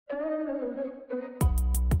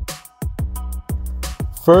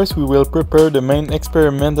First, we will prepare the main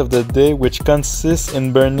experiment of the day, which consists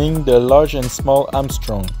in burning the large and small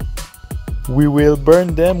Armstrong. We will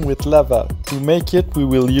burn them with lava. To make it, we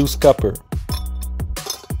will use copper.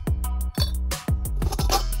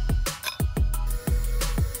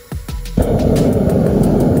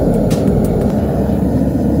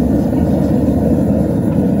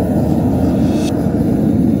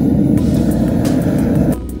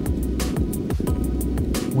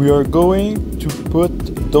 We are going to put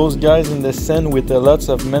those guys in the sand with lots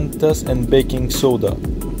of Mentos and baking soda.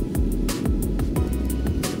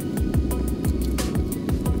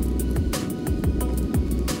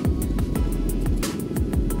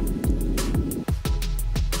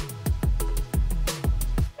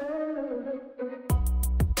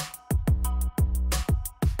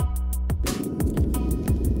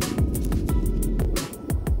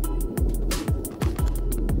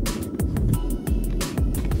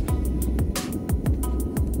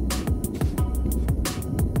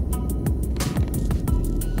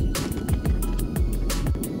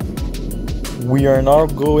 We are now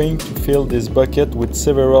going to fill this bucket with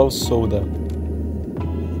several soda.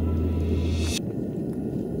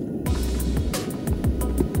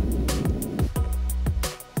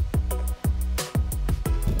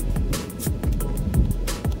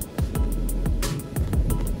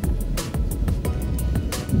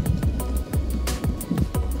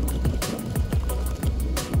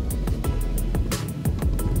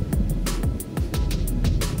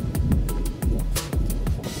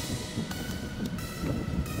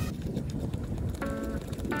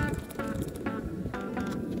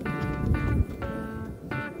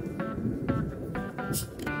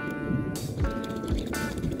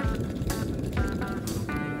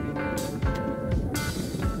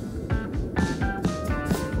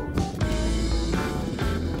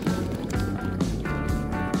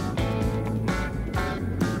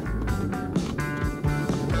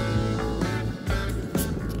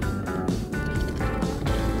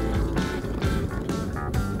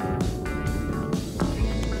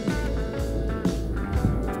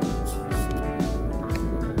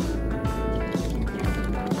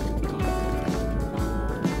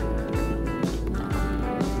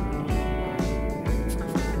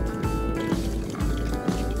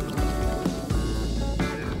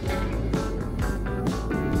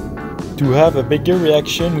 To have a bigger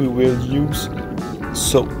reaction, we will use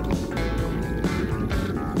soap.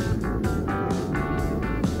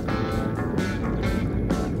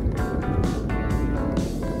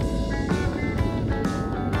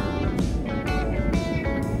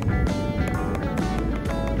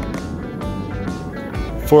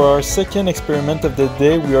 For our second experiment of the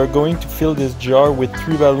day, we are going to fill this jar with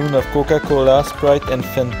 3 balloons of Coca-Cola, Sprite and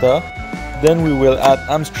Fanta. Then we will add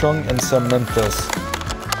Armstrong and some Mentos.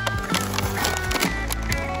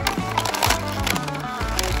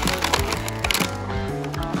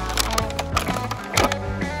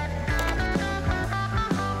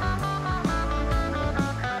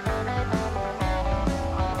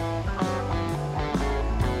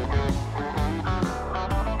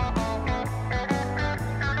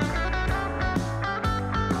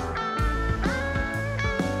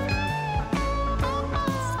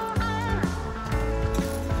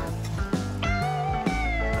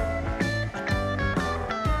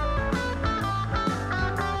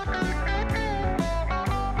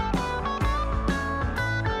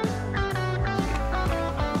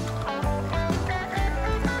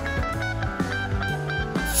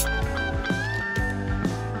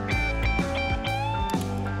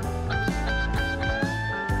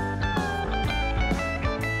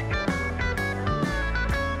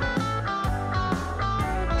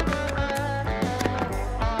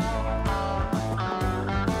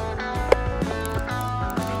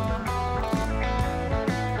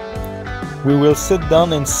 We will sit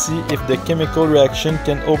down and see if the chemical reaction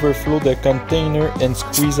can overflow the container and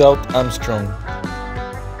squeeze out Armstrong.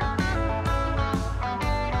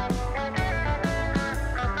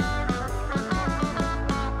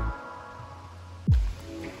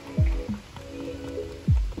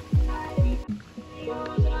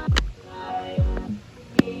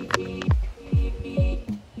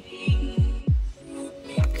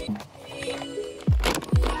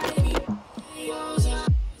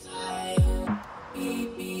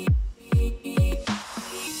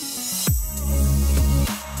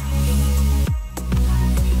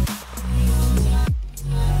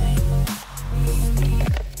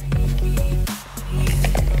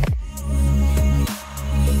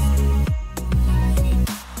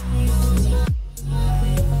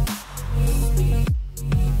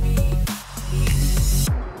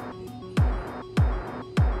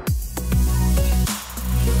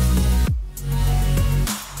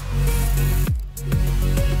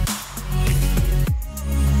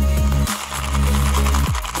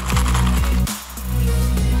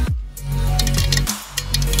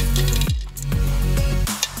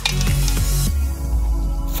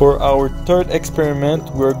 For our third experiment,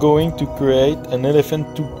 we're going to create an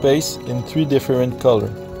elephant toothpaste in 3 different colors.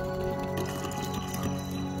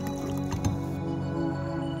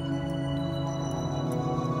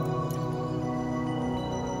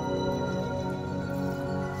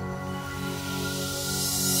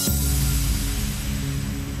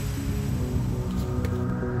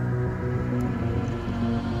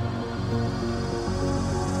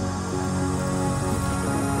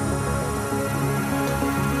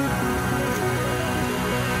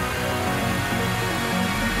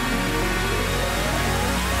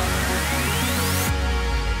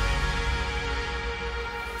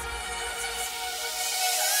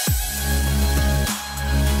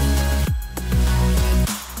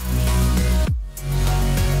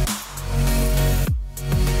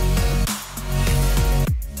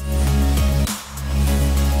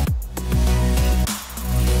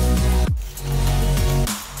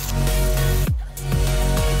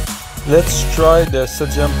 Let's try the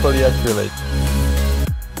sodium polyacrylate.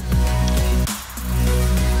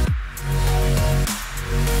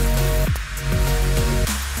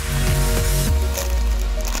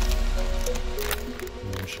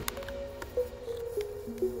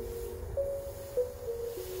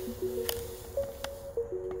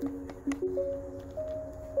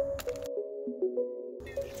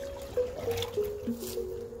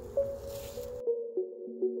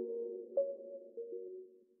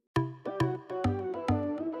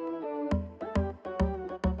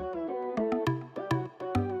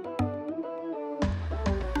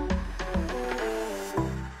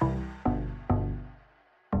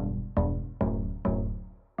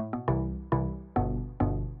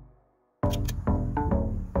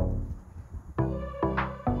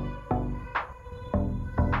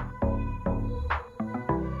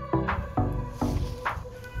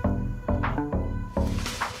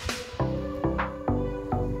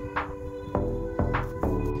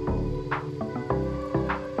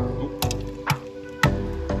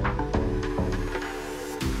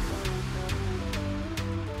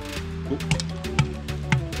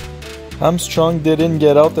 Armstrong didn't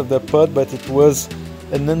get out of the pot, but it was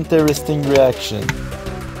an interesting reaction.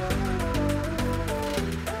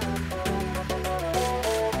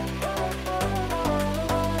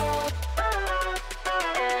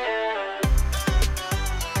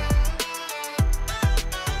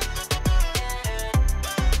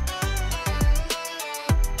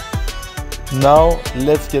 Now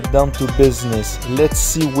let's get down to business. Let's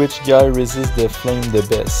see which guy resists the flame the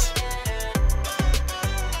best.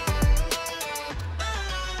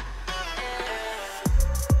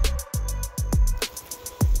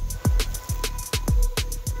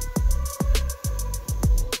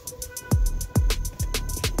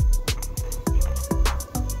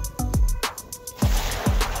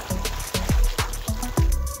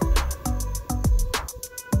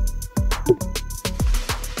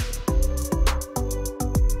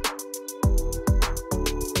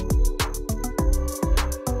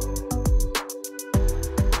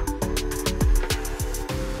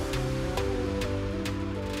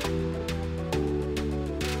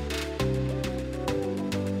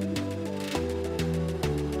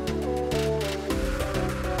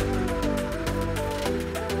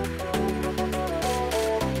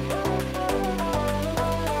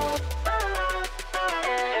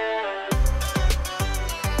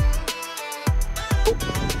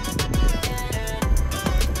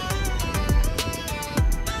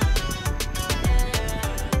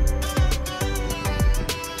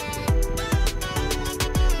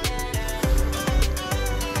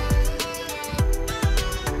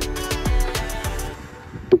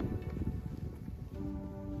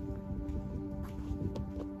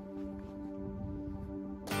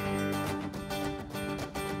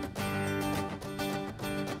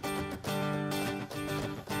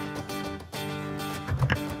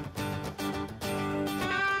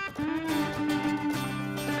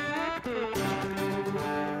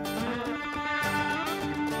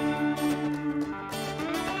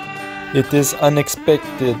 It is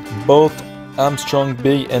unexpected, both Armstrong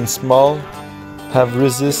Big and Small have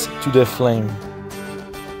resist to the flame.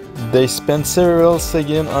 They spend several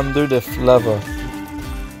seconds under the lava.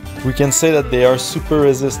 We can say that they are super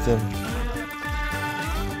resistant.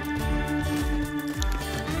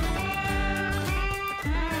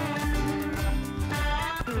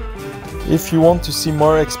 If you want to see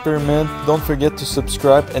more experiments, don't forget to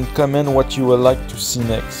subscribe and comment what you would like to see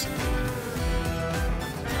next.